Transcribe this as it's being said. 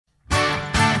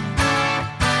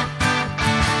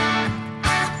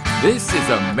This is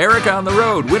America on the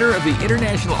Road, winner of the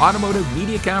International Automotive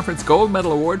Media Conference Gold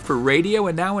Medal Award for Radio,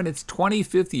 and now in its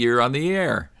 25th year on the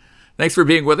air. Thanks for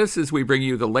being with us as we bring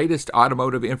you the latest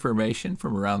automotive information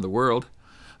from around the world.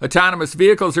 Autonomous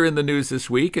vehicles are in the news this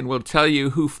week, and we'll tell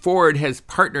you who Ford has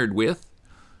partnered with.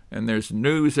 And there's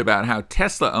news about how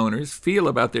Tesla owners feel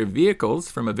about their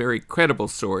vehicles from a very credible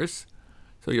source,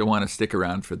 so you'll want to stick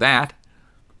around for that.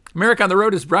 America on the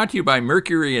Road is brought to you by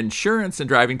Mercury Insurance and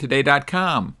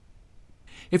DrivingToday.com.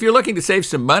 If you're looking to save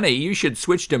some money, you should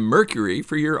switch to Mercury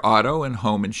for your auto and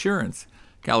home insurance.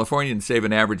 Californians save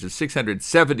an average of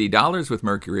 $670 with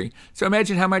Mercury, so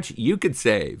imagine how much you could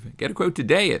save. Get a quote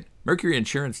today at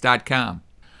MercuryInsurance.com.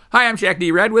 Hi, I'm Jack D.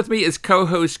 Red. With me is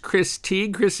co-host Chris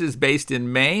Teague. Chris is based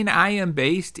in Maine. I am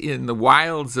based in the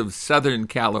wilds of Southern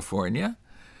California,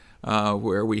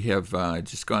 where we have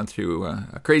just gone through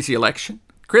a crazy election.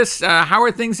 Chris, how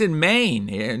are things in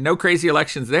Maine? No crazy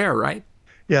elections there, right?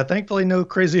 Yeah, thankfully no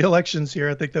crazy elections here.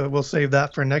 I think that we'll save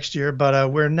that for next year.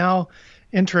 But we're now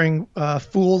entering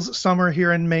Fool's Summer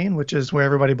here in Maine, which is where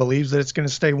everybody believes that it's going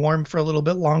to stay warm for a little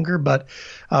bit longer. But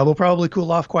we'll probably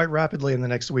cool off quite rapidly in the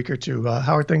next week or two.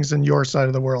 How are things in your side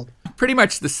of the world? Pretty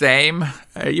much the same.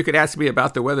 You could ask me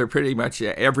about the weather pretty much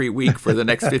every week for the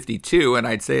next 52, and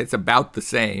I'd say it's about the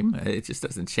same. It just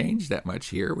doesn't change that much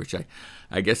here, which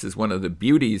I guess is one of the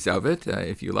beauties of it.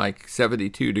 If you like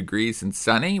 72 degrees and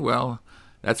sunny, well,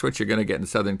 that's what you're going to get in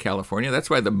Southern California.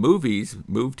 That's why the movies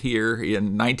moved here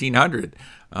in 1900.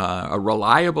 A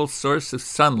reliable source of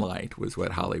sunlight was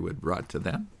what Hollywood brought to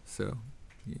them. So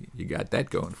you got that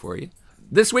going for you.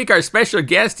 This week, our special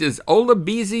guest is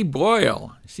Olabisi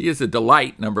Boyle. She is a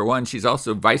delight, number one. She's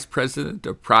also Vice President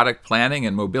of Product Planning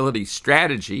and Mobility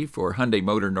Strategy for Hyundai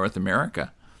Motor North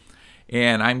America.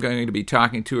 And I'm going to be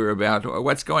talking to her about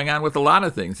what's going on with a lot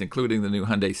of things, including the new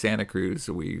Hyundai Santa Cruz.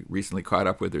 We recently caught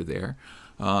up with her there.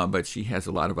 But she has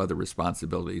a lot of other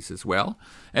responsibilities as well.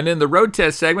 And in the road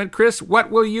test segment, Chris, what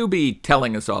will you be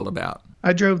telling us all about?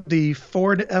 I drove the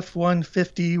Ford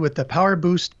F-150 with the Power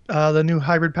Boost, the new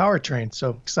hybrid powertrain.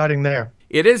 So exciting there.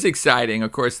 It is exciting.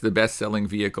 Of course, the best-selling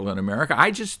vehicle in America.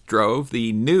 I just drove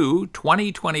the new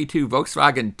 2022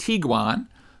 Volkswagen Tiguan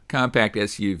compact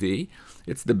SUV.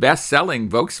 It's the best-selling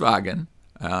Volkswagen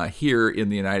here in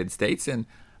the United States. And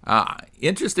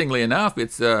interestingly enough,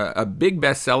 it's a big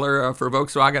bestseller for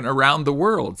Volkswagen around the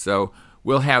world. So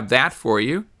we'll have that for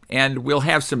you. And we'll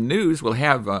have some news. We'll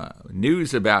have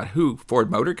news about who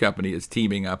Ford Motor Company is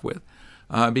teaming up with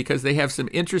because they have some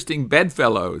interesting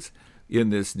bedfellows in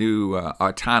this new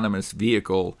autonomous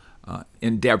vehicle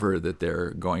endeavor that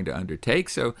they're going to undertake.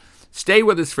 So stay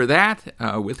with us for that.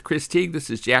 With Chris Teague, this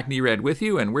is Jack Nerad with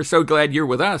you, and we're so glad you're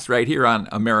with us right here on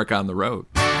America on the Road.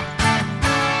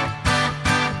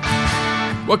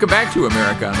 Welcome back to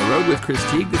America on the Road with Chris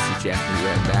Teague. This is Jack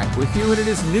Nerad back with you, and it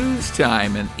is news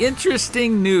time. And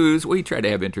interesting news. We try to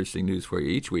have interesting news for you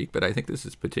each week, but I think this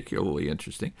is particularly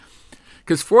interesting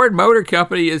because Ford Motor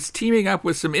Company is teaming up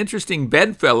with some interesting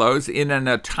bedfellows in an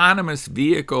autonomous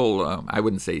vehicle, I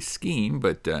wouldn't say scheme,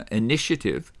 but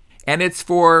initiative. And it's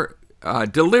for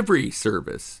delivery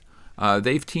service.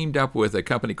 They've teamed up with a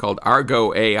company called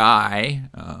Argo AI.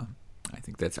 I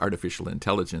think that's artificial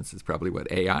intelligence is probably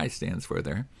what AI stands for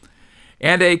there.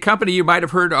 And a company you might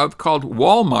have heard of called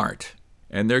Walmart.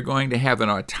 And they're going to have an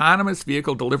autonomous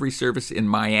vehicle delivery service in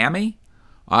Miami,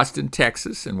 Austin,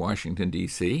 Texas, and Washington,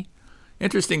 D.C.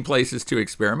 Interesting places to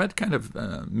experiment, kind of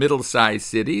middle-sized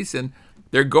cities. And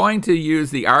they're going to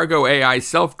use the Argo AI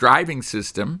self-driving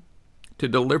system to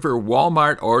deliver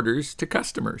Walmart orders to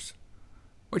customers.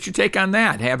 What's your take on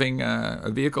that? Having a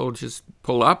vehicle just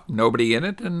pull up, nobody in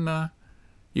it, and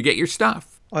you get your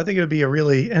stuff. I think it would be a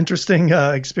really interesting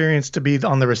experience to be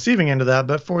on the receiving end of that.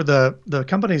 But for the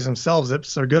companies themselves,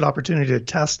 it's a good opportunity to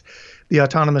test the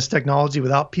autonomous technology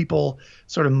without people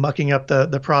sort of mucking up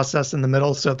the process in the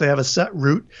middle. So if they have a set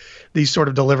route, these sort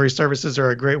of delivery services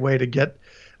are a great way to get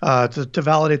to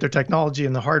validate their technology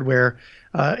and the hardware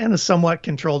in a somewhat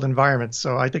controlled environment.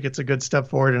 So I think it's a good step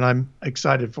forward, and I'm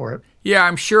excited for it. Yeah,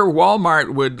 I'm sure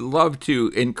Walmart would love to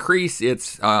increase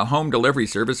its home delivery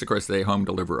service. Of course, they home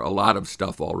deliver a lot of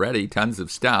stuff already, tons of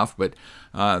stuff, but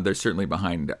they're certainly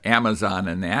behind Amazon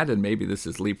in that, and maybe this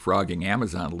is leapfrogging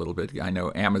Amazon a little bit. I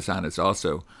know Amazon is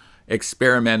also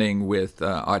experimenting with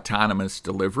autonomous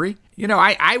delivery. You know,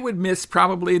 I would miss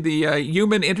probably the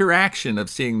human interaction of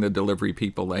seeing the delivery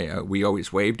people. We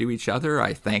always wave to each other.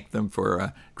 I thank them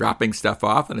for dropping stuff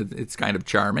off, and it's kind of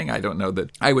charming. I don't know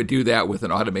that I would do that with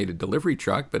an automated delivery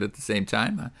truck, but at the same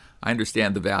time, I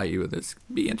understand the value of this.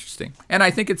 It'd be interesting. And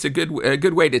I think it's a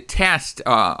good way to test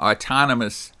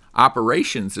autonomous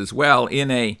operations as well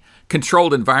in a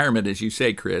controlled environment, as you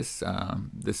say, Chris.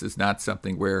 This is not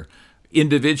something where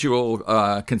individual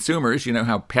consumers, you know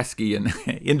how pesky and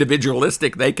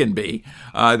individualistic they can be.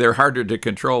 They're harder to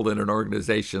control than an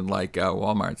organization like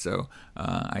Walmart. So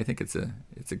I think it's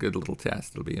a good little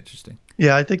test. It'll be interesting.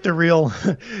 Yeah, I think the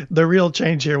real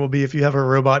change here will be if you have a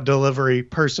robot delivery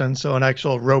person, so an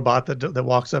actual robot that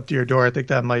walks up to your door. I think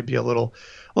that might be a little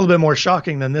bit more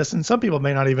shocking than this, and some people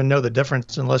may not even know the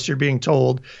difference unless you're being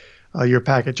told your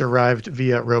package arrived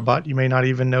via robot. You may not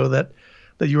even know that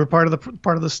you were part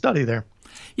of the study there.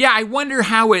 Yeah, I wonder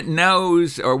how it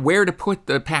knows or where to put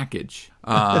the package.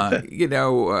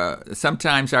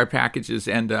 Sometimes our packages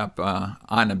end up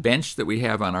on a bench that we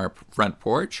have on our front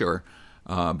porch or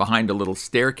behind a little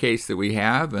staircase that we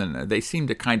have, and they seem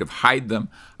to kind of hide them.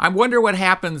 I wonder what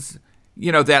happens,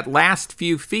 that last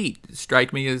few feet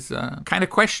strike me as kind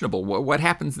of questionable. What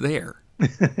happens there?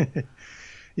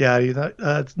 Yeah,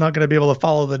 it's not going to be able to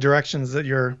follow the directions that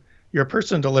your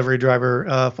person delivery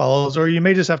driver follows, or you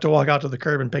may just have to walk out to the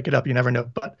curb and pick it up. You never know.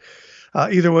 But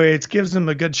either way, it gives them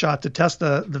a good shot to test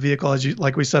the vehicle.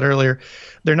 Like we said earlier,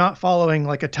 they're not following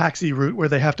like a taxi route where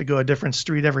they have to go a different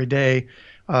street every day.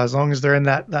 As long as they're in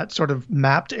that sort of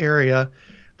mapped area,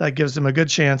 that gives them a good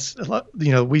chance.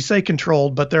 We say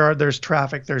controlled, but there's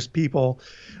traffic, there's people,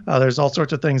 there's all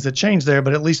sorts of things that change there.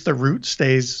 But at least the route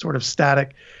stays sort of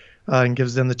static and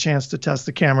gives them the chance to test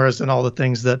the cameras and all the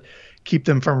things that keep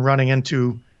them from running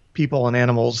into people and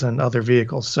animals and other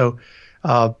vehicles. So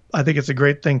I think it's a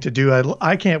great thing to do.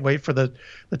 I can't wait for the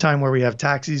time where we have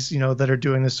taxis, that are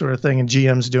doing this sort of thing, and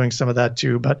GM's doing some of that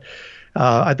too. But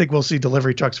I think we'll see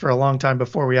delivery trucks for a long time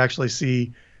before we actually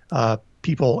see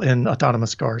people in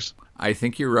autonomous cars. I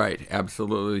think you're right.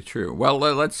 Absolutely true. Well,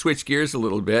 let's switch gears a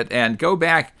little bit and go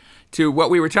back to what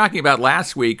we were talking about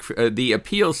last week, the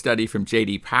appeal study from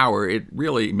J.D. Power. It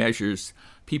really measures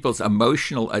people's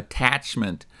emotional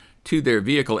attachment to their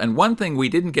vehicle. And one thing we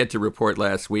didn't get to report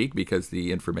last week because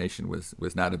the information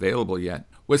was not available yet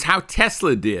was how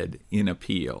Tesla did in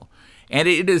appeal. And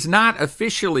it is not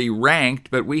officially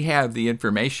ranked, but we have the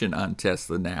information on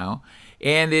Tesla now.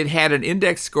 And it had an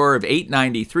index score of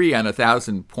 893 on a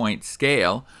 1,000-point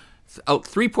scale,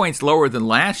 3 points lower than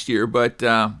last year, but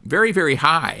very, very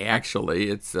high, actually.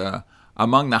 It's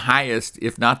among the highest,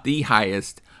 if not the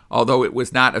highest, although it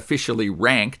was not officially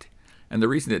ranked. And the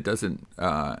reason it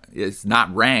is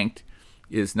not ranked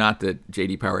is not that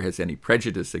J.D. Power has any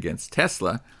prejudice against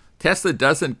Tesla. Tesla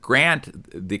doesn't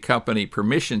grant the company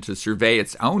permission to survey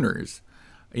its owners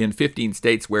in 15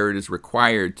 states where it is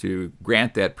required to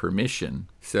grant that permission.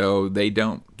 So they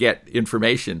don't get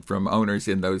information from owners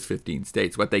in those 15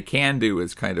 states. What they can do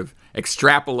is kind of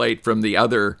extrapolate from the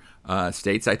other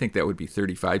states. I think that would be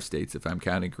 35 states if I'm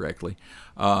counting correctly,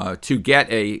 to get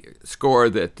a score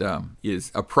that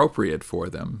is appropriate for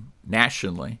them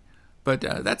nationally. But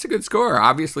that's a good score.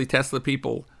 Obviously, Tesla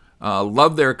people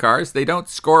love their cars. They don't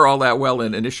score all that well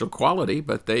in initial quality,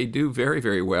 but they do very,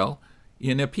 very well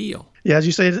in appeal. Yeah, as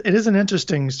you say, it is an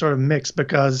interesting sort of mix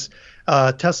because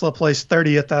Tesla placed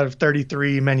 30th out of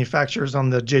 33 manufacturers on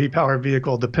the J.D. Power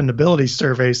Vehicle Dependability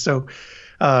Survey. So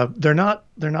they're not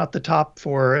the top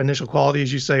for initial quality,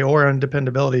 as you say, or on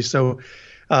dependability. So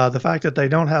the fact that they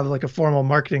don't have like a formal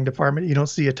marketing department, you don't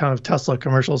see a ton of Tesla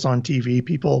commercials on TV.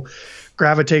 People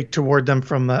gravitate toward them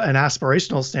from an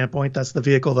aspirational standpoint. That's the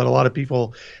vehicle that a lot of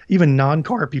people, even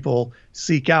non-car people,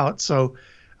 seek out. So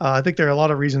I think there are a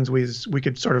lot of reasons we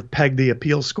could sort of peg the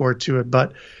appeal score to it.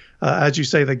 But as you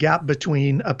say, the gap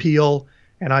between appeal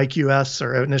and IQS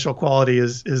or initial quality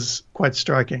is quite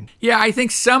striking. Yeah, I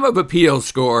think some of appeal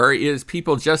score is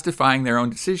people justifying their own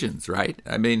decisions, right?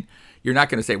 I mean, you're not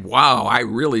going to say, wow, I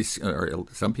really, or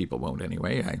some people won't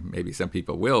anyway. Maybe some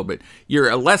people will, but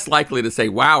you're less likely to say,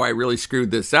 wow, I really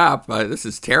screwed this up. This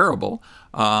is terrible.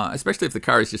 Especially if the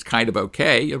car is just kind of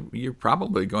okay, you're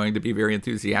probably going to be very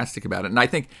enthusiastic about it. And I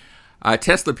think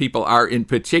Tesla people are in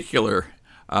particular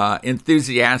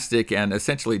enthusiastic and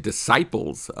essentially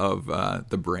disciples of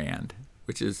the brand,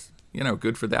 which is,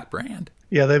 good for that brand.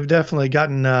 Yeah, they've definitely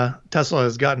Tesla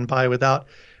has gotten by without,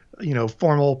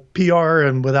 formal PR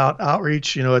and without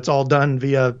outreach. It's all done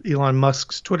via Elon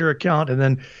Musk's Twitter account, and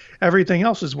then everything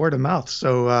else is word of mouth.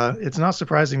 So it's not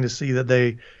surprising to see that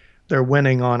they're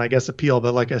winning on, I guess, appeal.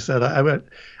 But like I said, I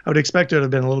would expect it to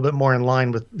have been a little bit more in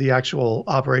line with the actual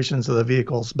operations of the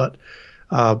vehicles. But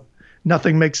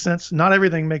nothing makes sense. Not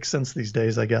everything makes sense these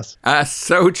days, I guess.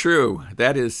 So true.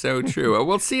 That is so true.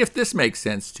 We'll see if this makes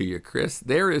sense to you, Chris.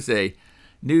 There is a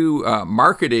new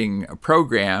marketing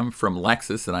program from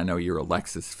Lexus, and I know you're a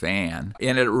Lexus fan,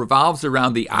 and it revolves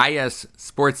around the IS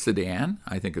sports sedan,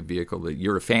 I think a vehicle that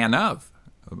you're a fan of,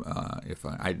 if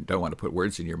I don't want to put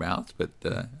words in your mouth, but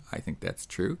I think that's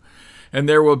true. And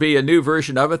there will be a new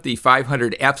version of it, the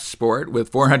 500 F Sport with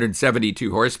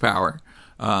 472 horsepower,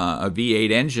 a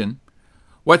V8 engine.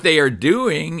 What they are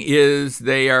doing is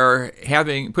they are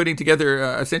putting together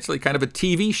essentially kind of a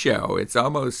TV show. It's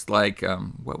almost like,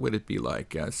 what would it be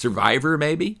like? Survivor,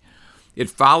 maybe? It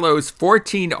follows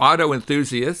 14 auto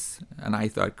enthusiasts, and I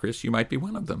thought, Chris, you might be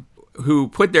one of them, who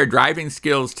put their driving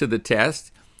skills to the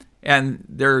test, and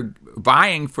they're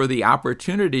vying for the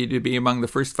opportunity to be among the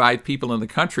first 5 people in the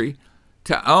country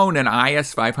to own an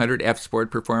IS 500 F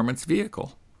Sport performance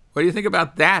vehicle. What do you think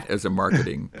about that as a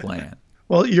marketing plan?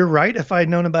 Well, you're right. If I'd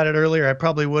known about it earlier, I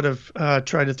probably would have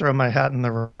tried to throw my hat in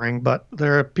the ring. But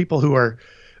there are people who are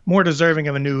more deserving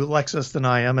of a new Lexus than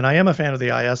I am. And I am a fan of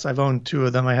the IS. I've owned 2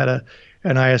 of them. I had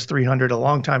an IS 300 a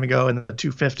long time ago and the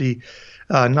 250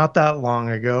 not that long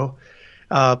ago.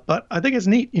 But I think it's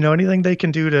neat. Anything they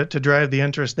can do to drive the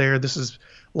interest there. This is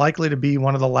likely to be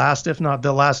one of the last, if not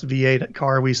the last V8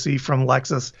 car we see from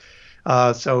Lexus.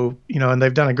 And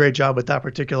they've done a great job with that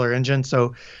particular engine.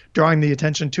 So drawing the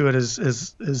attention to it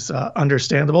is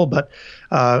understandable. But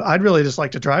I'd really just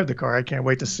like to drive the car. I can't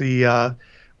wait to see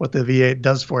what the V8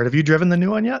 does for it. Have you driven the new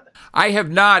one yet? I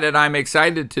have not, and I'm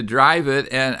excited to drive it.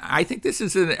 And I think this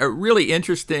is a really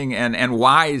interesting and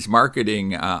wise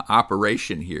marketing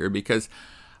operation here, because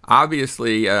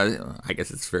obviously, I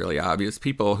guess it's fairly obvious,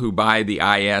 people who buy the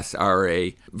IS are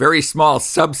a very small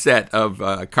subset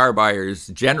of car buyers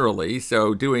generally.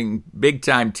 So doing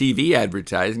big-time TV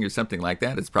advertising or something like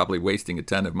that is probably wasting a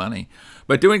ton of money.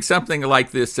 But doing something like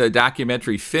this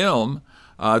documentary film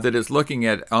that is looking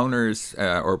at owners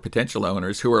or potential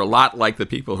owners who are a lot like the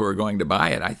people who are going to buy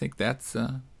it, I think that's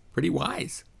pretty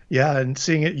wise. Yeah, and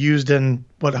seeing it used in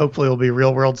what hopefully will be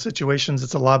real-world situations,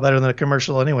 it's a lot better than a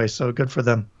commercial anyway, so good for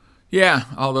them. Yeah,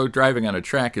 although driving on a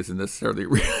track isn't necessarily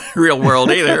real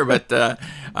world either, but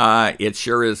it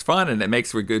sure is fun, and it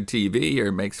makes for good TV,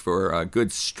 or makes for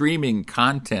good streaming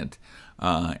content,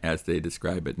 as they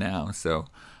describe it now. So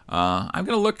I'm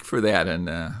going to look for that,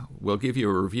 and we'll give you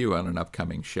a review on an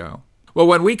upcoming show. Well,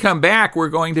 when we come back, we're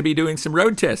going to be doing some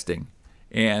road testing.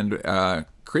 And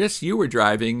Chris, you were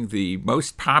driving the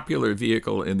most popular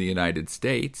vehicle in the United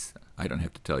States. I don't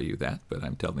have to tell you that, but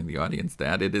I'm telling the audience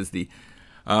that. It is the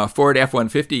Ford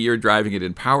F-150. You're driving it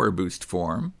in Power Boost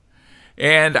form.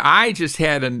 And I just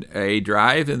had a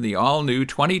drive in the all-new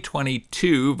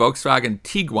 2022 Volkswagen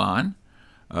Tiguan,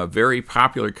 a very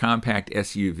popular compact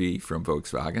SUV from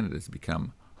Volkswagen. It has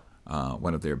become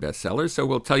one of their best sellers. So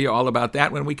we'll tell you all about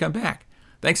that when we come back.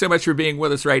 Thanks so much for being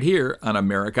with us right here on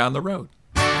America on the Road.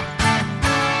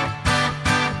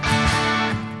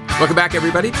 Welcome back,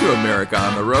 everybody, to America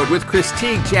on the Road with Chris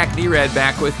Teague. Jack Nerad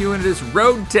back with you, and it is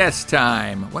Road Test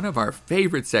Time, one of our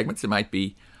favorite segments. It might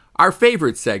be our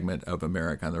favorite segment of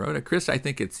America on the Road. Chris, I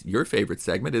think it's your favorite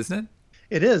segment, isn't it?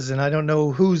 It is, and I don't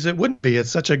know whose it wouldn't be. It's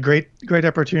such a great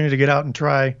opportunity to get out and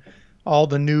try all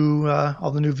the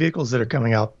new vehicles that are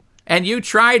coming out. And you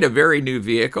tried a very new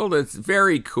vehicle that's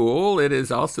very cool. It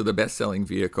is also the best-selling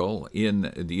vehicle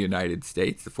in the United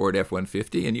States, the Ford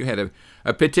F-150, and you had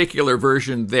a particular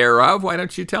version thereof. Why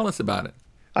don't you tell us about it?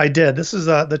 I did. This is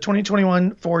the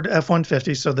 2021 Ford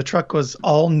F-150, so the truck was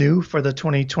all new for the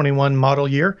 2021 model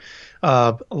year.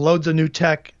 Loads of new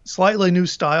tech, slightly new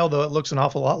style, though it looks an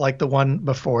awful lot like the one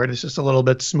before it. It's just a little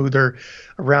bit smoother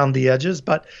around the edges.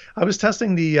 But I was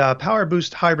testing the Power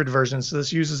Boost hybrid version. So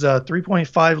this uses a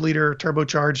 3.5-liter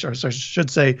turbocharged, or so I should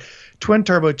say, twin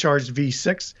turbocharged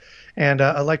V6 and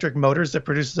electric motors that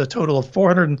produces a total of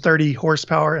 430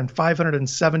 horsepower and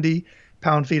 570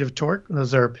 pound-feet of torque.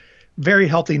 Those are very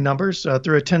healthy numbers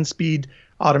through a 10-speed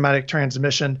automatic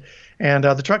transmission. And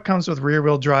the truck comes with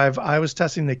rear-wheel drive. I was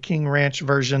testing the King Ranch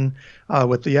version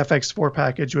with the FX4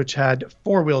 package, which had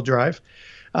four-wheel drive.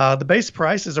 The base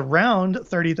price is around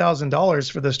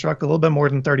 $30,000 for this truck, a little bit more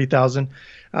than $30,000.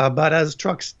 But as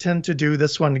trucks tend to do,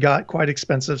 this one got quite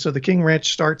expensive. So the King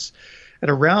Ranch starts at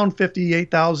around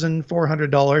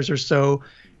 $58,400 or so.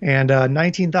 And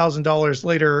 $19,000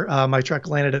 later, my truck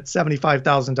landed at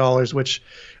 $75,000, which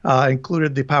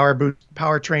included the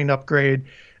powertrain upgrade,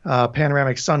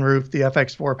 panoramic sunroof, the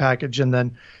FX4 package, and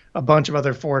then a bunch of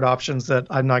other Ford options that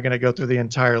I'm not going to go through the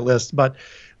entire list. But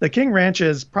the King Ranch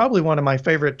is probably one of my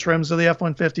favorite trims of the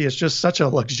F-150. It's just such a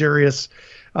luxurious,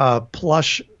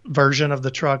 plush version of the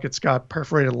truck. It's got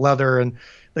perforated leather and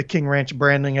the King Ranch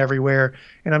branding everywhere.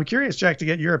 And I'm curious, Jack, to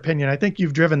get your opinion. I think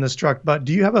you've driven this truck, but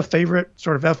do you have a favorite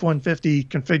sort of F-150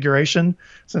 configuration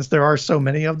since there are so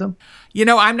many of them? You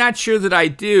know, I'm not sure that I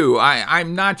do.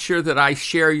 I'm not sure that I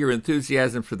share your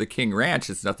enthusiasm for the King Ranch.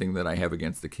 It's nothing that I have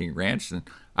against the King Ranch. And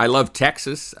I love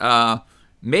Texas.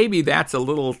 maybe that's a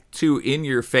little too in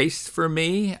your face for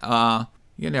me. I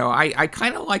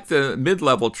kind of like the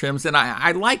mid-level trims, and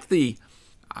I like the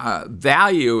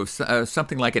value of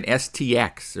something like an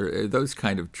STX or those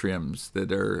kind of trims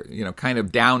that are, kind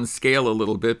of downscale a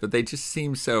little bit, but they just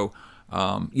seem so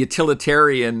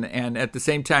utilitarian and at the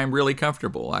same time really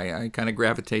comfortable. I kind of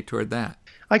gravitate toward that.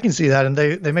 I can see that, and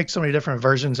they make so many different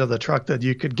versions of the truck that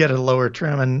you could get a lower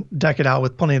trim and deck it out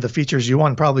with plenty of the features you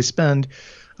want, and probably spend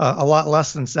a lot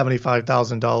less than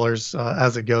 $75,000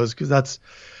 as it goes, because that's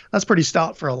pretty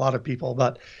stout for a lot of people.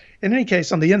 But in any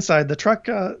case, on the inside, the truck,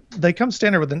 they come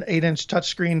standard with an 8-inch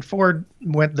touchscreen. Ford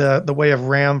went the way of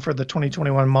Ram for the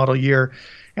 2021 model year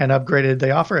and upgraded.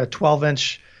 They offer a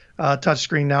 12-inch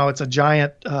touchscreen now. It's a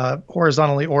giant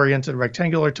horizontally oriented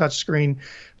rectangular touchscreen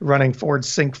running Ford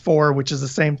Sync 4, which is the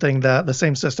same thing, the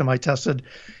same system I tested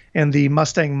in the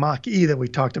Mustang Mach-E that we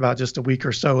talked about just a week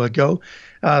or so ago.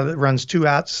 That runs 2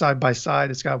 apps side by side.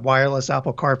 It's got wireless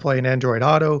Apple CarPlay and Android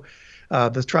Auto.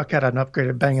 The truck had an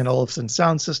upgraded Bang & Olufsen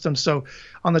sound system. So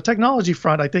on the technology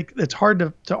front, I think it's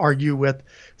hard to argue with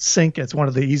Sync. It's one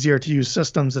of the easier to use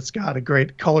systems. It's got a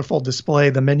great colorful display.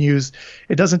 The menus,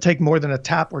 it doesn't take more than a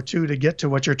tap or two to get to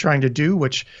what you're trying to do,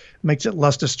 which makes it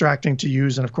less distracting to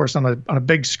use. And of course, on a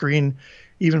big screen,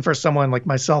 even for someone like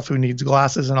myself who needs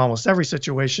glasses in almost every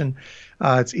situation,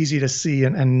 it's easy to see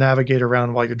and navigate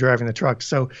around while you're driving the truck.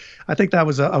 So I think that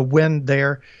was a win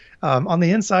there. On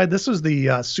the inside, this was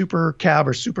the Super Cab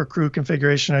or Super Crew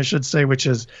configuration, I should say, which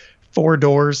is 4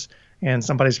 doors. And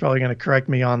somebody's probably going to correct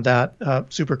me on that.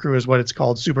 Super Crew is what it's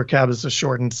called. Super Cab is the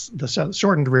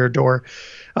shortened rear door.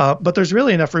 But there's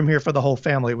really enough room here for the whole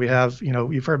family. We have,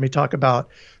 you've heard me talk about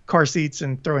car seats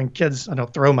and throwing kids. I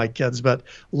don't throw my kids, but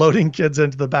loading kids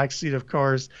into the back seat of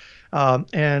cars.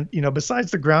 And besides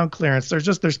the ground clearance,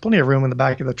 there's plenty of room in the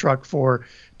back of the truck for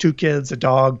 2 kids, a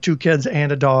dog, 2 kids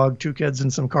and a dog, 2 kids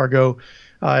and some cargo.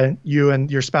 You and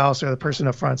your spouse or the person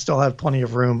up front still have plenty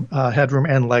of room, headroom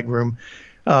and leg room.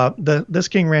 This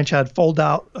King Ranch had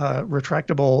fold-out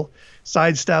retractable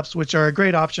side steps, which are a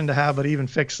great option to have, but even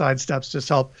fixed side steps just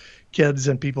help kids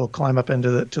and people climb up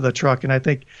into the truck. And I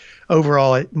think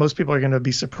overall, most people are going to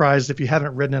be surprised if you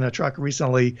haven't ridden in a truck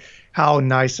recently how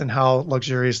nice and how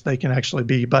luxurious they can actually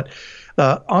be. But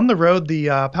on the road, the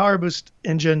Power Boost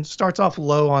engine starts off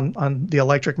low on the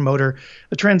electric motor.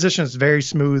 The transition is very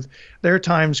smooth. There are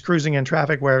times cruising in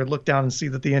traffic where I would look down and see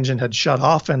that the engine had shut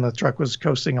off and the truck was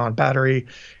coasting on battery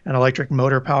and electric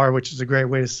motor power, which is a great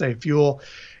way to save fuel.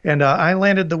 And I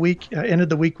ended the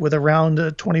week with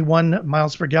around 21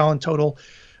 miles per gallon total,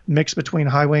 mix between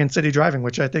highway and city driving,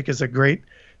 which I think is a great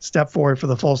step forward for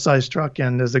the full-size truck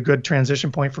and is a good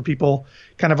transition point for people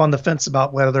kind of on the fence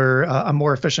about whether a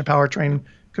more efficient powertrain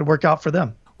could work out for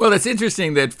them. Well, it's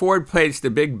interesting that Ford placed a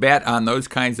big bet on those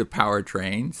kinds of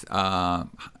powertrains,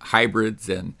 hybrids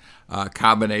and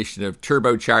combination of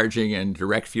turbocharging and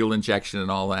direct fuel injection and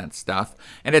all that stuff.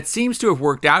 And it seems to have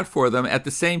worked out for them. At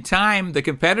the same time, the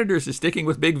competitors are sticking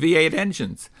with big V8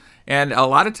 engines and a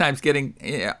lot of times getting,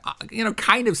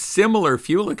 kind of similar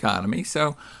fuel economy.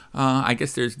 So I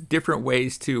guess there's different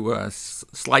ways to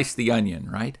slice the onion,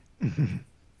 right? Mm-hmm.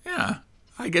 Yeah,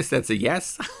 I guess that's a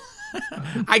yes.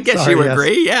 I guess you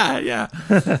agree. Yes.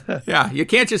 Yeah. You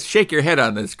can't just shake your head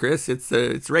on this, Chris.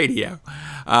 It's radio,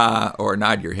 or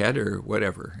nod your head or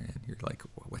whatever. And you're like,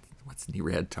 what's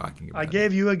Nered talking about? I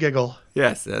gave you a giggle.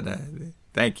 Yes, and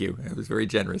thank you. It was very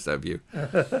generous of you.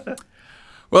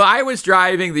 Well, I was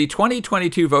driving the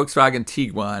 2022 Volkswagen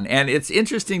Tiguan, and it's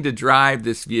interesting to drive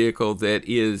this vehicle that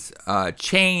is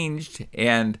changed,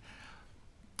 and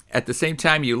at the same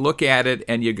time you look at it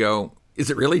and you go, is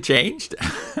it really changed?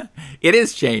 It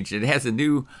is changed. It has a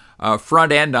new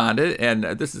front end on it, and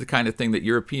this is the kind of thing that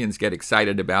Europeans get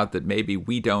excited about that maybe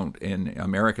we don't in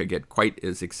America get quite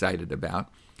as excited about.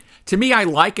 To me, I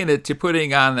liken it to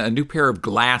putting on a new pair of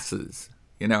glasses,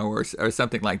 or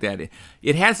something like that.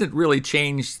 It hasn't really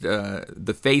changed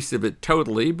the face of it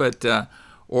totally, but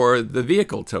or the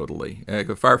vehicle totally,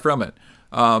 far from it.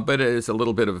 But it is a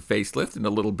little bit of a facelift and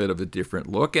a little bit of a different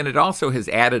look. And it also has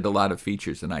added a lot of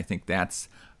features. And I think that's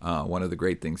one of the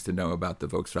great things to know about the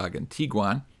Volkswagen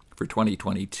Tiguan for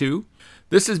 2022.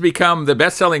 This has become the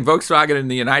best-selling Volkswagen in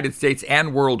the United States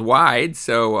and worldwide.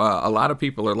 So a lot of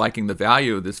people are liking the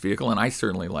value of this vehicle. And I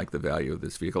certainly like the value of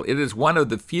this vehicle. It is one of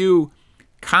the few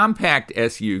compact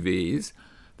SUVs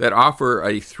that offer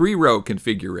a 3-row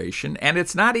configuration, and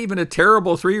it's not even a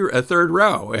terrible third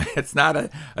row. It's not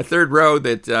a third row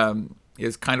that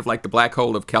is kind of like the Black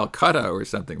Hole of Calcutta or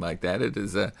something like that. It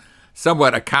is a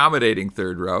somewhat accommodating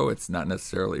third row. It's not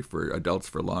necessarily for adults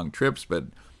for long trips, but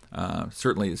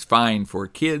certainly is fine for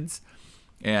kids.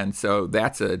 And so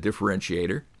that's a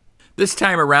differentiator. This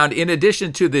time around, in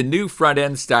addition to the new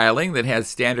front-end styling that has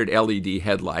standard LED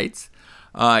headlights,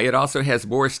 it also has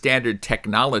more standard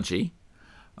technology.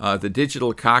 The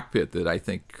digital cockpit that I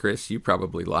think, Chris, you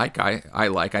probably like. I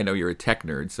like. I know you're a tech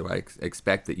nerd, so I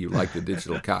expect that you like the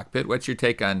digital cockpit. What's your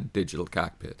take on digital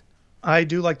cockpit? I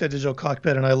do like the digital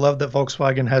cockpit, and I love that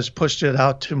Volkswagen has pushed it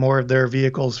out to more of their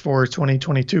vehicles for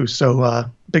 2022.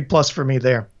 So big plus for me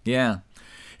there. Yeah.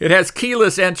 It has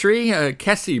keyless entry, a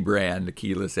Kessie brand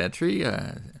keyless entry,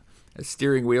 a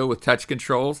steering wheel with touch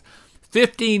controls,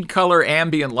 15 color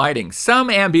ambient lighting.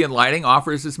 Some ambient lighting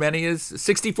offers as many as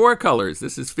 64 colors.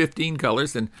 This is 15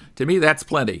 colors, and to me, that's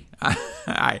plenty.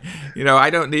 I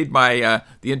don't need the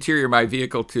interior of my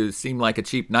vehicle to seem like a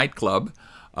cheap nightclub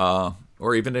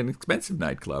or even an expensive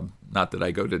nightclub. Not that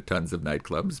I go to tons of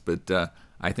nightclubs, but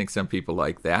I think some people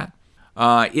like that.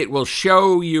 It will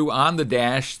show you on the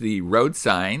dash the road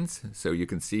signs, so you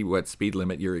can see what speed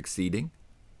limit you're exceeding.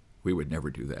 We would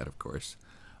never do that, of course,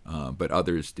 but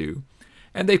others do.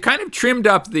 And they've kind of trimmed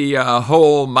up the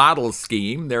whole model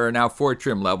scheme. There are now 4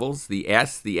 trim levels: the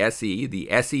S, the SE, the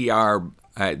SER,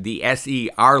 the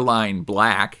SER line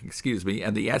Black,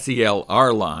 and the SEL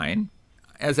R line.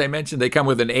 As I mentioned, they come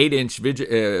with an 8-inch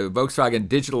Volkswagen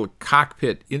digital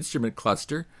cockpit instrument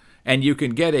cluster. And you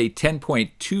can get a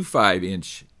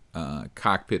 10.25-inch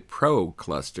Cockpit Pro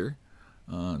cluster.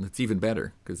 That's even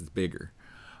better because it's bigger.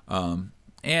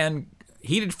 And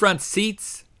heated front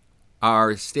seats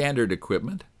are standard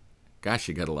equipment. Gosh,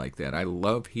 you got to like that. I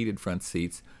love heated front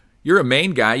seats. You're a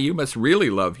Maine guy. You must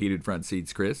really love heated front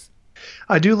seats, Chris.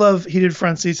 I do love heated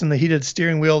front seats and the heated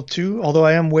steering wheel, too, although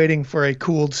I am waiting for a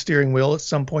cooled steering wheel at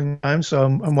some point in time, so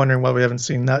I'm wondering why we haven't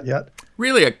seen that yet.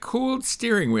 Really, a cooled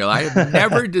steering wheel. I have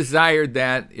never desired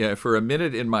that for a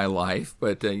minute in my life,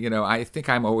 but, I think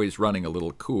I'm always running a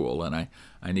little cool, and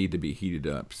I need to be heated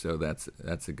up, so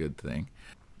that's a good thing.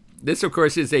 This, of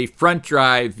course, is a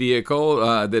front-drive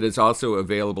vehicle that is also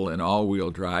available in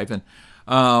all-wheel drive, and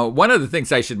one of the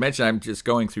things I should mention, I'm just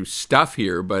going through stuff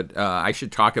here, but I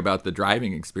should talk about the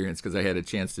driving experience because I had a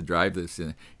chance to drive this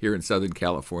here in Southern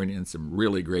California in some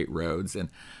really great roads, and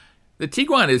the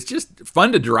Tiguan is just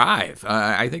fun to drive.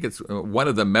 I think it's one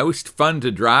of the most fun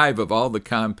to drive of all the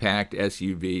compact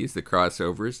SUVs, the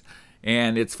crossovers.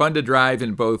 And it's fun to drive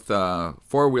in both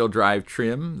four-wheel drive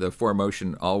trim, the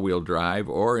 4Motion all-wheel drive,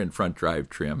 or in front drive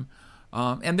trim.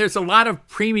 And there's a lot of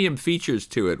premium features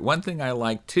to it. One thing I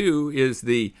like, too, is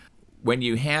when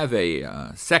you have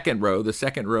a second row, the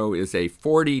second row is a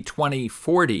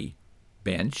 40-20-40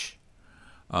 bench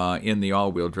in the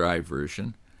all-wheel drive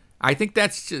version. I think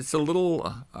that's just a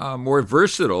little more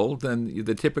versatile than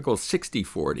the typical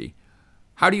 60-40.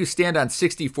 How do you stand on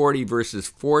 60-40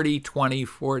 versus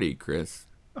 40-20-40, Chris?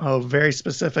 Oh, very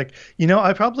specific.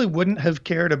 I probably wouldn't have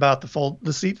cared about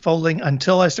the seat folding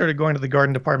until I started going to the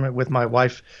garden department with my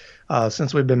wife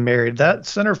since we've been married. That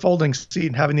center folding seat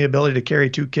and having the ability to carry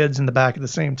 2 kids in the back at the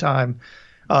same time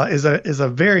is a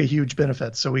very huge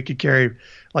benefit. So we could carry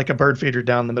like a bird feeder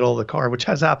down the middle of the car, which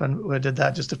has happened. I did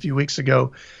that just a few weeks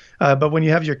ago. But when you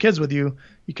have your kids with you,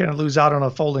 you kind of lose out on a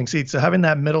folding seat. So having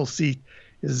that middle seat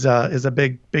is a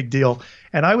big deal.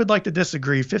 And I would like to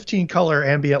disagree. 15 color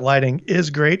ambient lighting is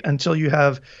great until you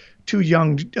have 2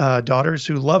 young daughters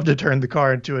who love to turn the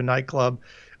car into a nightclub.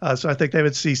 So I think they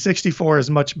would see 64 as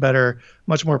much better,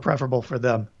 much more preferable for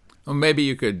them. Well, maybe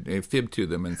you could fib to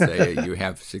them and say you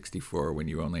have 64 when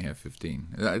you only have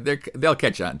 15. They'll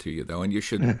catch on to you, though, and you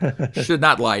should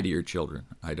not lie to your children.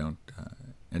 I don't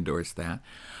endorse that.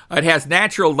 It has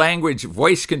natural language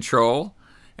voice control.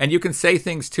 And you can say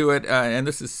things to it, and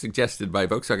this is suggested by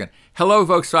Volkswagen. Hello,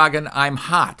 Volkswagen, I'm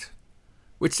hot.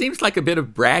 Which seems like a bit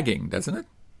of bragging, doesn't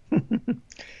it?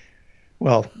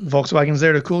 Well, Volkswagen's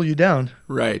there to cool you down.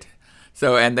 Right.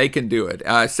 So, and they can do it.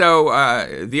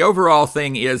 The overall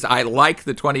thing is I like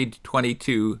the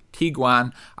 2022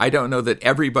 Tiguan. I don't know that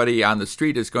everybody on the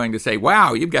street is going to say,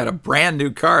 wow, you've got a brand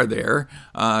new car there,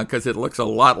 because it looks a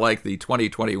lot like the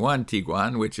 2021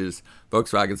 Tiguan, which is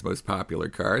Volkswagen's most popular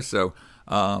car. So,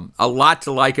 a lot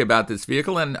to like about this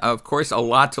vehicle, and of course, a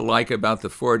lot to like about the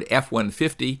Ford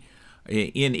F-150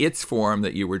 in its form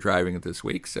that you were driving this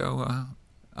week. So,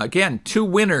 again, 2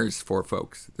 winners for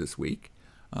folks this week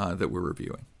that we're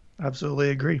reviewing. Absolutely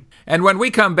agree. And when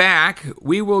we come back,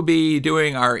 we will be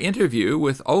doing our interview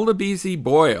with Olabisi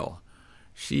Boyle.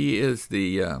 She is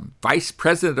the Vice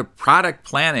President of Product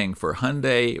Planning for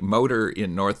Hyundai Motor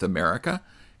in North America.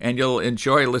 And you'll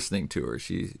enjoy listening to her.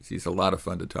 She's a lot of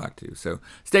fun to talk to. So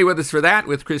stay with us for that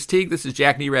with Chris Teague. This is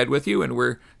Jack Nerad with you, and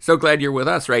we're so glad you're with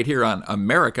us right here on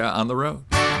America on the Road.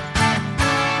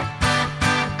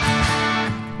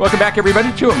 Welcome back,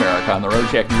 everybody, to America on the Road.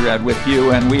 Jack Nerad with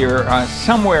you, and we are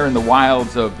somewhere in the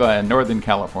wilds of Northern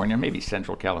California, maybe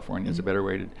Central California is a better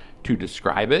way to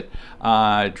describe it,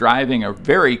 driving a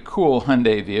very cool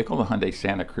Hyundai vehicle, the Hyundai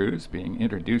Santa Cruz, being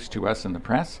introduced to us in the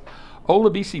press.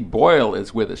 Olabisi Boyle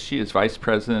is with us. She is Vice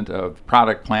President of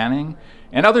Product Planning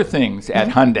and other things at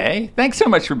Hyundai. Thanks so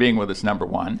much for being with us, number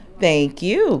one. Thank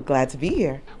you. Glad to be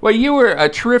here. Well, you were a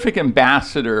terrific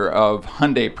ambassador of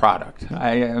Hyundai product.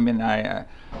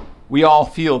 We all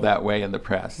feel that way in the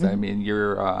press. I mean,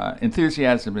 your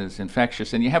enthusiasm is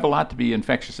infectious, and you have a lot to be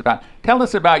infectious about. Tell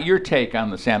us about your take on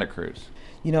the Santa Cruz.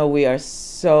 You know, we are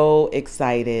so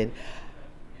excited.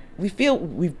 We feel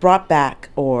we've brought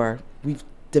back, or we've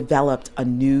developed a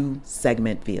new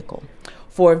segment vehicle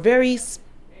for a very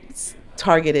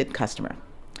targeted customer.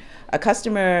 A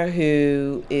customer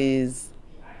who is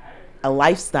a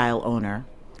lifestyle owner,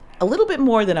 a little bit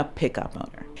more than a pickup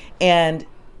owner. And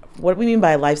what we mean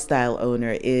by a lifestyle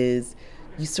owner is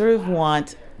you sort of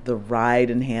want the ride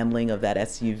and handling of that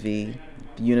SUV,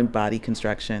 unit body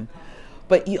construction,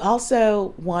 but you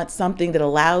also want something that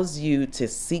allows you to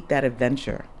seek that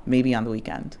adventure, maybe on the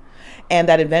weekend. And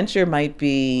that adventure might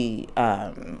be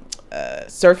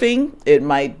surfing, it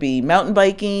might be mountain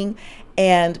biking,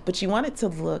 but you want it to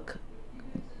look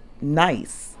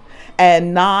nice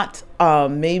and not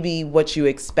maybe what you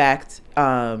expect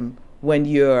when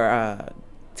you're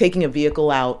taking a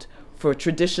vehicle out for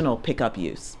traditional pickup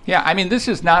use. Yeah, I mean, this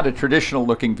is not a traditional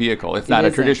looking vehicle. It's not a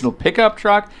traditional pickup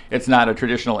truck. It's not a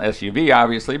traditional SUV,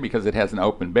 obviously, because it has an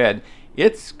open bed.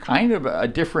 It's kind of a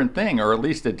different thing, or at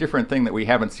least a different thing that we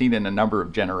haven't seen in a number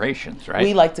of generations, right?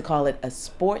 We like to call it a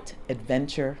sport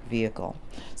adventure vehicle.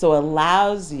 So it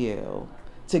allows you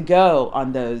to go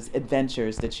on those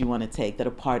adventures that you want to take that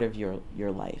are part of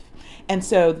your life. And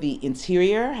so the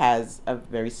interior has a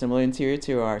very similar interior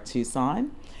to our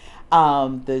Tucson.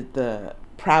 The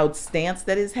proud stance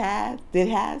that it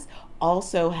has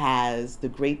also has the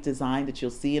great design that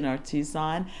you'll see in our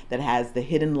Tucson that has the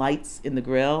hidden lights in the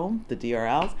grille, the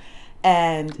DRLs,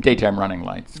 and daytime running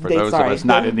lights for those of us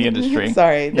not in the industry.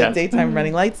 The daytime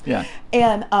running lights. Yeah.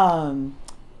 And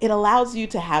it allows you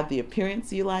to have the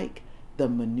appearance you like, the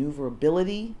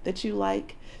maneuverability that you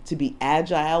like, to be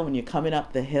agile when you're coming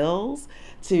up the hills,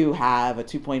 to have a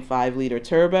 2.5 liter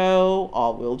turbo,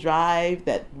 all-wheel drive,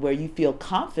 where you feel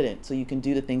confident so you can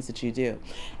do the things that you do.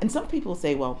 And some people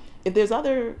say, well, if there's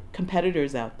other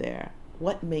competitors out there,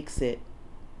 what makes it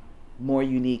more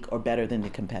unique or better than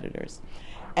the competitors?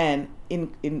 And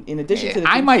in addition to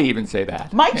I might even say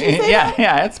that. Might you say that?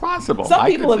 Yeah, it's possible. Some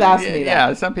people have asked me that.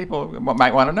 Yeah, some people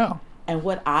might want to know. And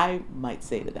what I might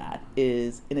say to that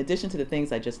is, in addition to the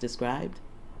things I just described,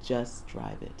 just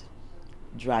drive it.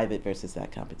 Drive it versus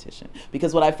that competition.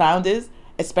 Because what I found is,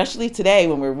 especially today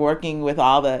when we're working with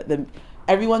all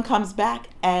everyone comes back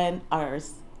and are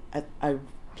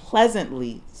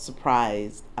pleasantly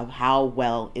surprised of how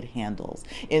well it handles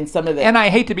in some of the. And I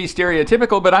hate to be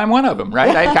stereotypical, but I'm one of them,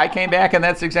 right? I came back and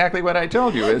that's exactly what I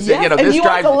told you. Yes, and you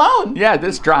weren't alone. Yeah,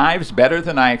 this drives better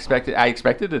than I expected. I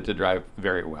expected it to drive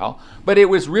very well, but it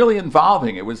was really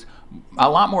involving. It was a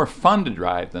lot more fun to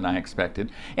drive than I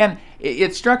expected. And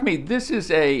it struck me, this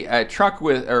is a truck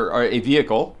with, or a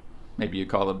vehicle, maybe you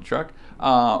call it a truck,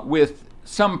 with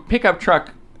some pickup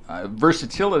truck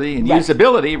versatility and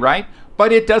usability, right?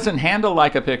 But it doesn't handle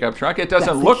like a pickup truck. It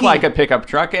doesn't look like a pickup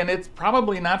truck, and it's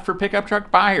probably not for pickup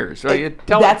truck buyers. So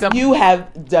you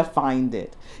have defined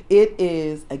it. It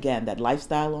is, again, that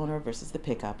lifestyle owner versus the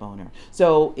pickup owner.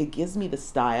 So it gives me the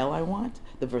style I want,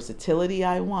 the versatility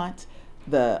I want,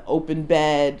 the open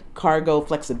bed cargo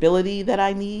flexibility that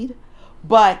I need,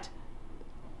 but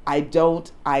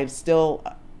it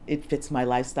fits my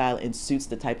lifestyle and suits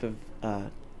the type of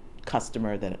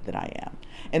customer that I am.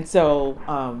 And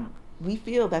so we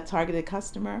feel that targeted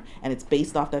customer, and it's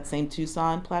based off that same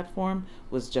Tucson platform,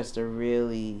 was just a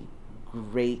really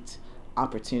great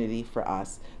opportunity for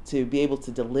us to be able to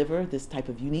deliver this type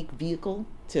of unique vehicle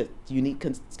to unique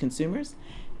consumers,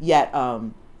 yet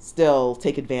still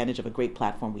take advantage of a great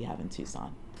platform we have in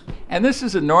Tucson. And this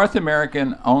is a North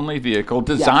American only vehicle,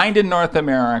 designed in North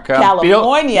America,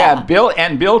 California, built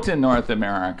in North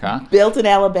America, built in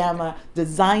Alabama,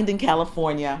 designed in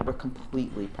California. We're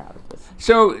completely proud of this.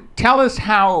 So tell us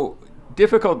how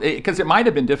difficult, because it might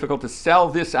have been difficult to sell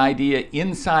this idea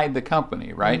inside the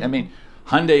company, right? Mm-hmm. I mean,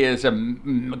 Hyundai is a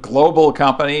global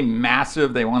company,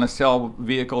 massive. They want to sell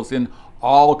vehicles in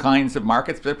all kinds of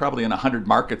markets. They're probably in 100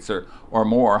 markets or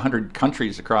more, 100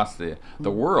 countries across the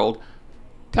world.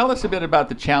 Tell us a bit about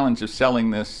the challenge of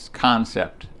selling this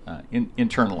concept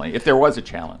internally, if there was a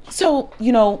challenge. So,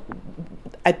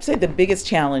 I'd say the biggest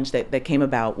challenge that came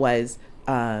about was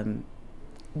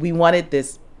we wanted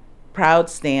this proud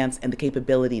stance and the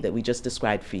capability that we just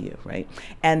described for you, right?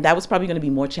 And that was probably going to be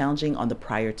more challenging on the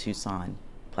prior Tucson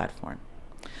platform.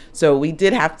 So we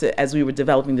did have to, as we were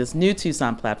developing this new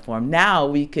Tucson platform, now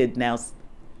we could now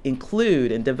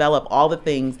include and develop all the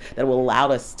things that will allow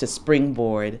us to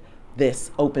springboard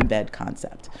this open bed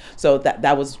concept. So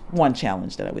that was one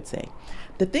challenge that I would say.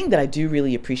 The thing that I do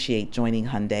really appreciate joining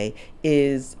Hyundai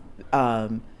is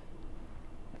the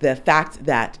fact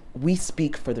that we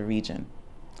speak for the region.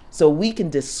 So we can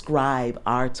describe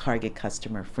our target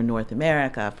customer for North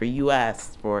America, for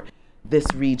US, for this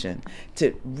region,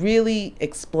 to really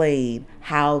explain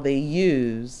how they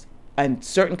use, and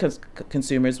certain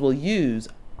consumers will use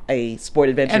a sport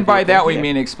adventure. And by that we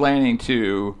mean explaining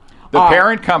to the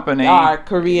parent company, our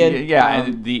Korean,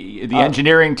 and the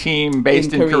engineering team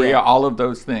based in Korea, all of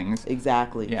those things.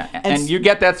 Exactly. Yeah, and you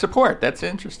get that support. That's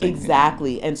interesting.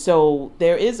 Exactly. And so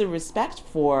there is a respect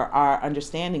for our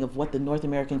understanding of what the North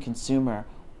American consumer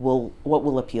what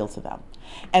will appeal to them.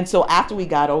 And so after we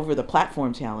got over the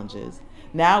platform challenges,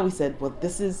 now we said, well,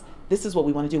 this is what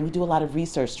we want to do. And we do a lot of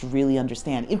research to really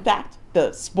understand. In fact,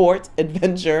 the sport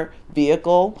adventure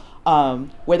vehicle,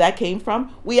 where that came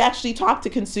from, we actually talked to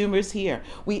consumers here.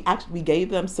 We gave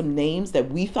them some names that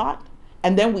we thought,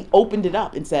 and then we opened it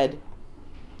up and said,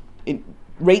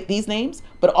 rate these names,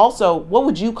 but also, what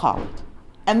would you call it?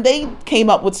 And they came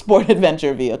up with sport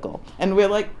adventure vehicle. And we're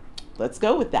like, let's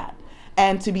go with that.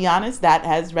 And to be honest, that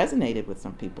has resonated with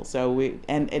some people. So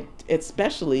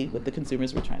especially with the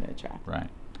consumers we're trying to attract. Right.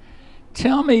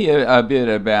 Tell me a bit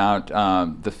about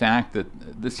the fact that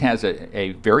this has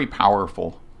a very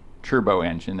powerful turbo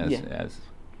engine as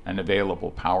an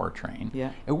available powertrain.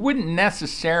 Yeah. It wouldn't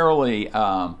necessarily,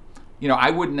 I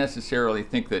wouldn't necessarily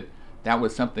think that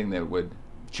was something that would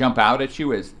jump out at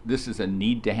you as this is a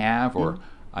need to have or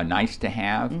a nice to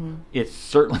have. Mm-hmm. It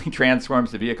certainly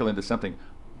transforms the vehicle into something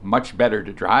much better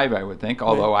to drive, I would think.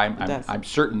 Although I'm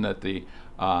certain that the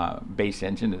base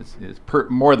engine is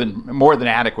more than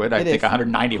adequate. I think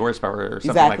 190 horsepower or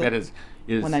something like that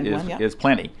is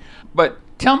plenty. But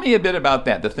tell me a bit about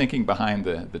that, the thinking behind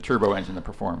the turbo engine, the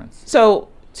performance. So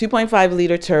 2.5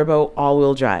 liter turbo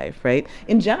all-wheel drive, right?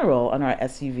 In general, on our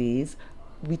SUVs,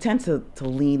 we tend to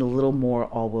lean a little more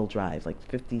all-wheel drive, like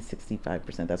 50,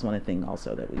 65%. That's one of the things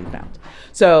also that we found.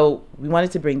 So we wanted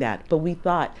to bring that, but we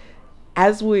thought,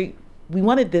 as we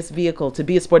wanted this vehicle to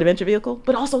be a sport adventure vehicle,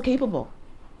 but also capable.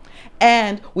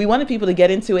 And we wanted people to get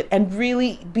into it and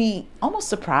really be almost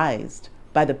surprised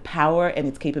by the power and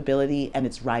its capability and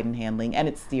its ride and handling and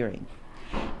its steering.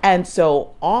 And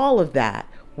so all of that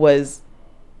was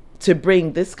to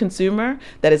bring this consumer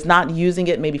that is not using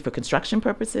it maybe for construction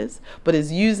purposes, but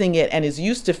is using it and is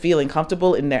used to feeling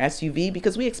comfortable in their SUV,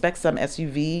 because we expect some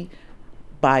SUV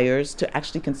buyers to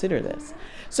actually consider this.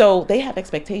 So they have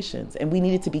expectations, and we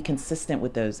needed to be consistent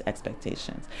with those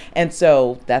expectations. And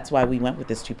so that's why we went with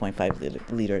this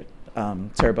 2.5 liter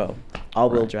turbo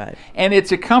all-wheel drive. And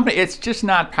it's it's just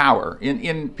not power.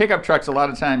 In pickup trucks, a lot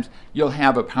of times you'll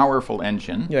have a powerful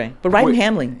engine. Right. But ride and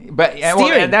handling. But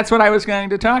and that's what I was going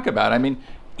to talk about. I mean,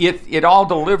 it all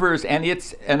delivers, and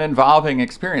it's an involving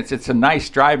experience. It's a nice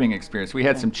driving experience. We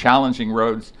had some challenging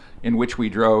roads in which we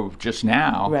drove just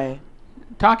now. Right.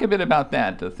 Talk a bit about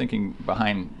that, the thinking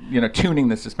behind, tuning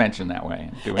the suspension that way.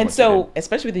 And doing and so,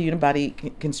 especially with the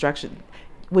unibody construction,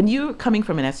 when you're coming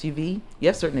from an SUV, you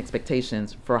have certain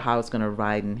expectations for how it's going to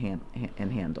ride and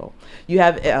handle. You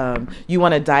have you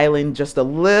want to dial in just a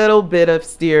little bit of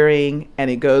steering, and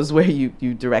it goes where you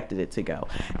directed it to go.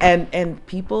 And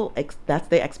people, that's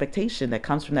the expectation that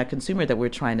comes from that consumer that we're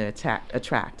trying to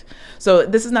attract. So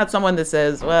this is not someone that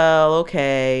says, well,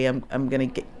 okay, I'm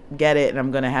going to get it, and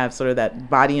I'm going to have sort of that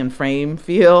body and frame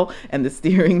feel, and the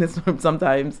steering that's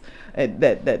sometimes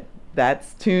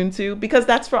that's tuned to, because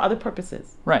that's for other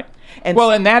purposes. Right. And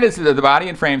that is the body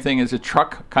and frame thing is a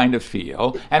truck kind of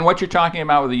feel, and what you're talking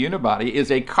about with a unibody is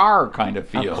a car kind of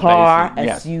feel. A car,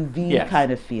 SUV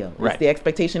kind of feel. Right. It's the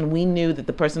expectation. We knew that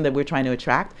the person that we're trying to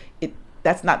attract, they're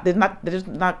just not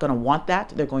going to want that.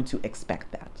 They're going to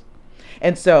expect that.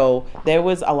 And so there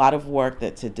was a lot of work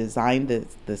to design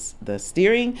the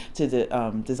steering,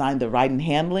 to design the ride and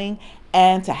handling,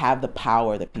 and to have the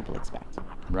power that people expect.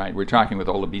 Right. We're talking with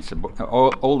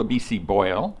Olabisi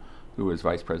Boyle, who is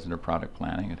Vice President of Product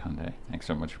Planning at Hyundai. Thanks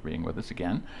so much for being with us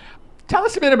again. Tell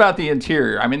us a bit about the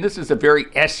interior. I mean, this is a very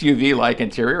SUV-like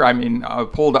interior. I mean,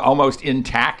 pulled almost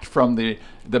intact from the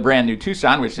the brand new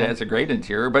Tucson, which has a great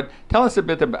interior. But tell us a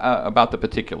bit about the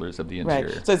particulars of the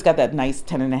interior. Right. So it's got that nice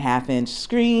 10.5-inch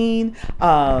screen.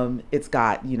 It's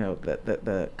got,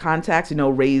 the contacts,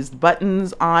 raised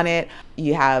buttons on it.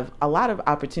 You have a lot of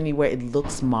opportunity where it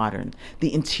looks modern.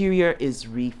 The interior is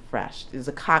refreshed. There's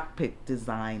a cockpit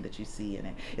design that you see in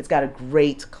it. It's got a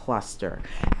great cluster.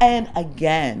 And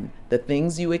again, the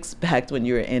things you expect when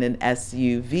you're in an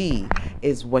SUV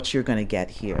is what you're going to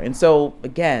get here. And so,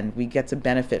 again, we get to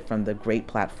benefit from the great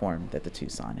platform that the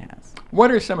Tucson has. What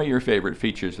are some of your favorite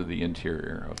features of the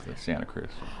interior of the Santa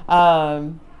Cruz?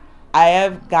 I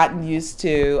have gotten used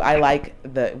to,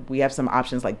 we have some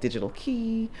options like digital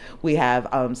key. We have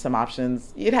some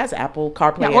options. It has Apple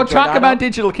CarPlay. Yeah, well, talk about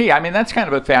digital key. I mean, that's kind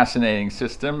of a fascinating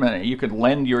system. You could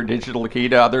lend your digital key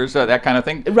to others, that kind of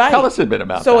thing. Right. Tell us a bit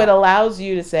about that. So it allows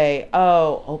you to say,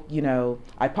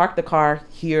 I parked the car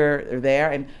here or there,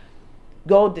 and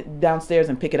go downstairs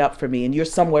and pick it up for me, and you're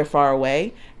somewhere far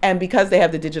away. And because they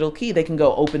have the digital key, they can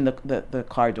go open the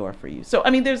car door for you. So, I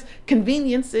mean, there's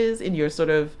conveniences in your sort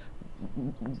of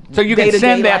so you can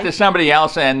send that to somebody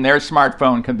else, and their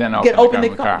smartphone can then open the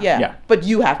car. Yeah, but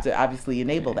you have to obviously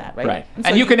enable that, right? Right,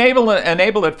 and you can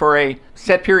enable it for a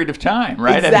set period of time,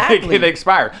 right? Exactly. And it can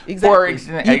expire.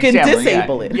 Exactly. You can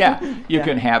disable it. Yeah, you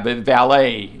can have a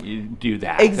valet do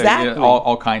that. Exactly.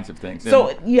 All kinds of things.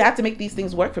 So you have to make these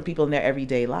things work for people in their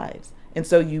everyday lives, and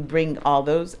so you bring all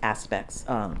those aspects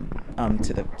to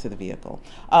the vehicle.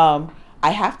 I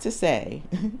have to say,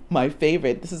 my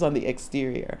favorite, this is on the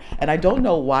exterior, and I don't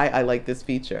know why I like this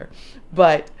feature,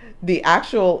 but the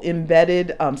actual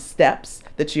embedded steps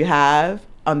that you have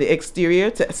on the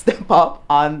exterior to step up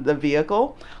on the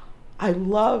vehicle, I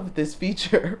love this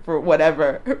feature for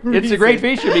whatever reason. It's a great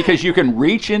feature because you can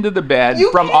reach into the bed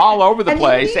from all over the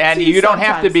place, and you don't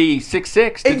have to be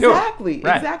 6'6" to do it.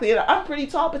 Exactly. And I'm pretty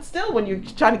tall, but still, when you're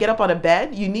trying to get up on a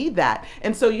bed, you need that.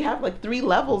 And so you have like 3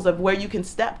 levels of where you can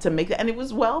step to make that, and it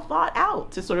was well thought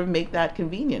out to sort of make that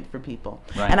convenient for people.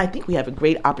 Right. And I think we have a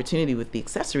great opportunity with the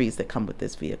accessories that come with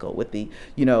this vehicle, with the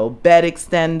bed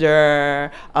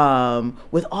extender,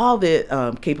 with all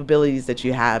the capabilities that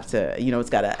you have to, it's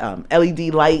got a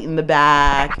LED light in the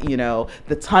back,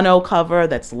 the tonneau cover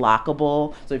that's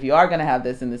lockable. So if you are going to have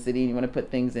this in the city and you want to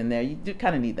put things in there, you do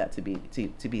kind of need that to be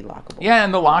lockable. Yeah,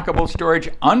 and the lockable storage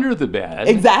under the bed.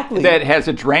 Exactly. That has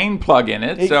a drain plug in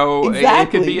it, so it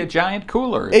could be a giant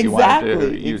cooler if you wanted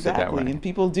to use it that way. And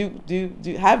people do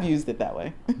have used it that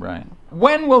way. Right.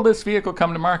 When will this vehicle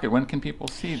come to market? When can people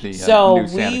see the new Santa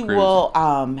Cruz? So we will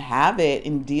have it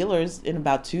in dealers in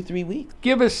about 2-3 weeks.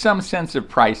 Give us some sense of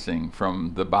pricing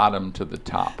from the bottom to the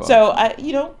top. So,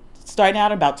 starting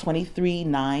out about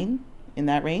 $23,900 in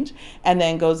that range, and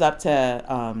then goes up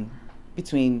to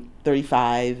between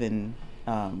 $35,000 and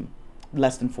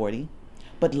less than $40,000.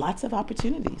 But lots of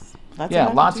opportunities.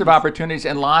 Lots of opportunities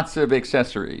and lots of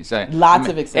accessories. Lots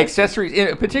of accessories.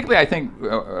 Particularly, I think,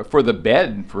 for the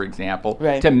bed, for example,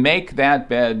 right, to make that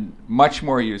bed much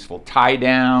more useful. Tie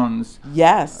downs.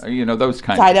 Yes. Those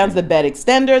kinds tie of downs, things. the bed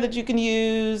extender that you can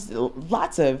use.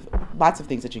 Lots of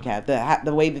things that you can have.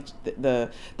 The way that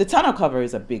the tonneau cover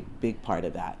is a big part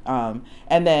of that.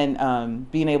 And then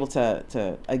being able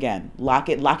to again lock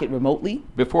it remotely.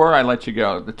 Before I let you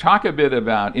go, talk a bit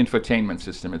about infotainment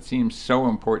system. It seems so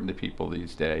important to people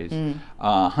these days.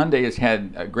 Hyundai has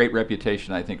had a great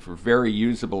reputation, I think, for very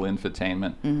usable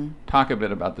infotainment. Mm-hmm. Talk a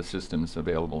bit about the systems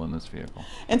available in this vehicle.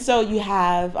 And so you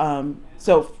have,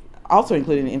 also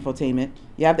including the infotainment,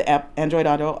 you have the Android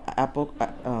Auto, Apple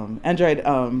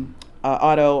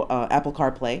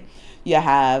CarPlay. You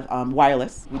have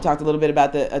wireless. We talked a little bit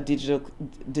about the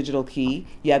digital key.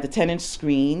 You have the 10-inch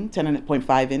screen,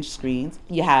 10.5-inch screens.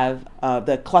 You have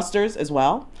the clusters as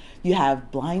well. You have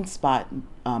blind spot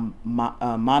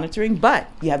monitoring, but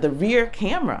you have the rear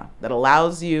camera that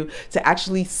allows you to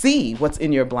actually see what's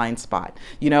in your blind spot.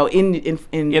 In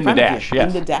the dash. Yes.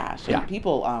 In the dash. Yeah. And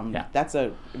people, that's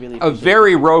a really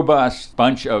very robust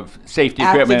bunch of safety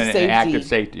equipment and active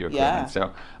safety equipment. Yeah.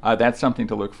 So that's something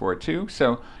to look forward to.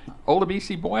 So,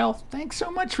 Olabisi Boyle, thanks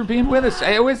so much for being with us.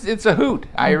 It's a hoot.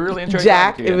 I really enjoyed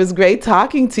Jack, talking to you. It was great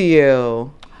talking to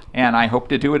you. And I hope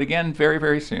to do it again very,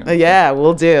 very soon. Yeah,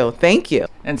 we'll do. Thank you.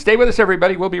 And stay with us,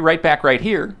 everybody. We'll be right back right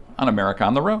here on America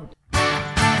on the Road.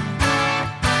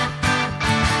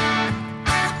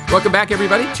 Welcome back,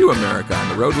 everybody, to America on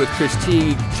the Road with Chris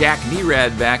Teague. Jack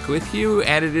Nerad back with you,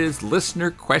 and it is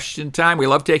listener question time. We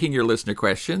love taking your listener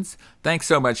questions. Thanks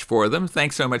so much for them.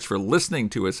 Thanks so much for listening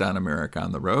to us on America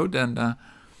on the Road. And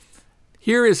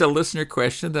here is a listener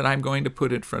question that I'm going to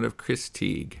put in front of Chris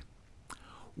Teague.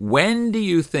 When do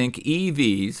you think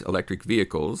EVs, electric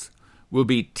vehicles, will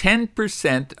be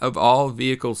 10% of all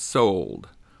vehicles sold.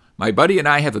 My buddy and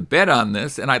I have a bet on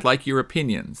this, and I'd like your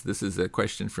opinions. This is a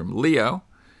question from Leo.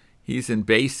 He's in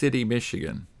Bay City,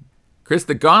 Michigan. Chris,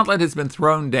 the gauntlet has been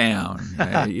thrown down.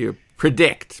 You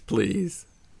predict, please.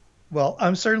 Well,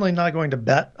 I'm certainly not going to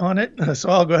bet on it, so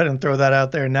I'll go ahead and throw that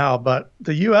out there now. But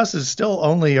the U.S. is still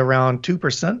only around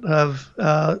 2%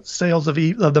 of sales of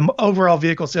the overall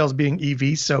vehicle sales being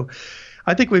EVs. So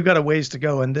I think we've got a ways to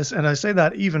go in this. And I say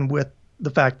that even with the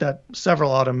fact that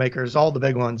several automakers, all the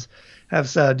big ones, have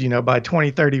said, by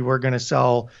 2030, we're going to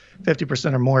sell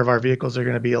 50% or more of our vehicles are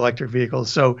going to be electric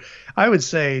vehicles. So I would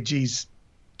say,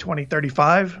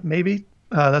 2035, maybe.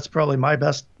 That's probably my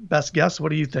best guess. What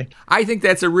do you think? I think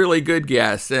that's a really good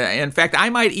guess. In fact, I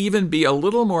might even be a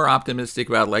little more optimistic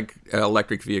about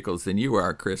electric vehicles than you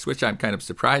are, Chris, which I'm kind of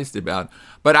surprised about.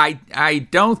 But I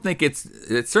don't think it's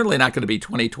certainly not going to be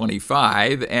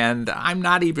 2025, and I'm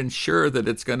not even sure that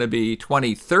it's going to be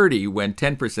 2030 when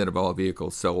 10% of all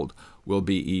vehicles sold will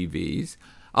be EVs.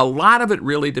 A lot of it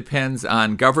really depends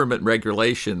on government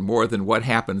regulation more than what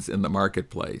happens in the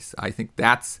marketplace. I think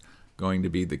that's going to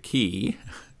be the key,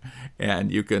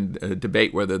 and you can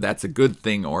debate whether that's a good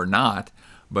thing or not,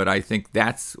 but I think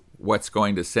that's what's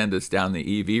going to send us down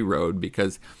the EV road,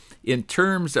 because in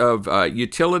terms of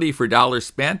utility for dollars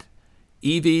spent,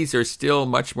 EVs are still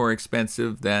much more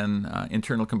expensive than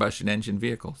internal combustion engine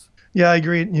vehicles. Yeah, I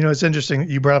agree. It's interesting that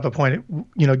you brought up a point.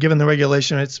 Given the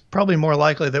regulation, it's probably more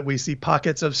likely that we see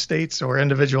pockets of states or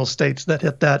individual states that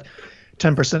hit that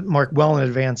 10% mark well in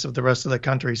advance of the rest of the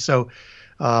country. So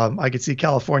I could see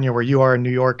California, where you are, in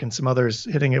New York, and some others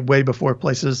hitting it way before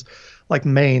places like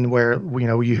Maine, where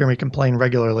you hear me complain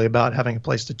regularly about having a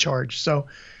place to charge. So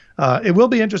it will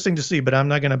be interesting to see, but I'm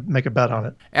not going to make a bet on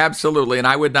it. Absolutely, and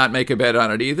I would not make a bet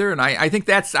on it either. And I think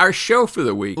that's our show for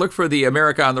the week. Look for the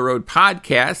America on the Road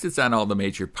podcast. It's on all the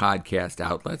major podcast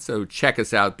outlets, so check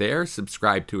us out there.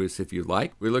 Subscribe to us if you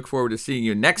like. We look forward to seeing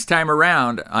you next time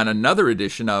around on another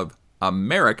edition of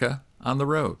America on the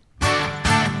Road.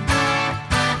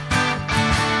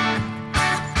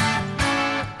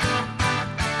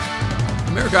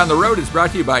 America on the Road is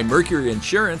brought to you by Mercury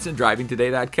Insurance and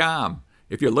DrivingToday.com.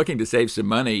 If you're looking to save some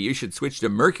money, you should switch to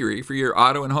Mercury for your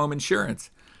auto and home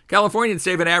insurance. Californians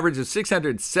save an average of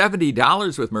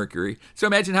 $670 with Mercury, so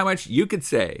imagine how much you could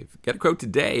save. Get a quote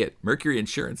today at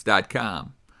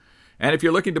MercuryInsurance.com. And if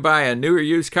you're looking to buy a new or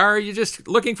used car, you're just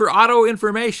looking for auto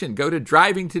information, go to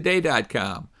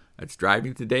DrivingToday.com. That's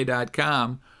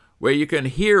DrivingToday.com, where you can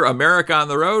hear America on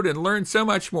the Road and learn so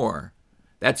much more.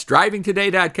 That's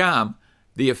DrivingToday.com,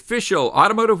 the official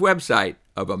automotive website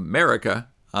of America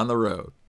on the Road.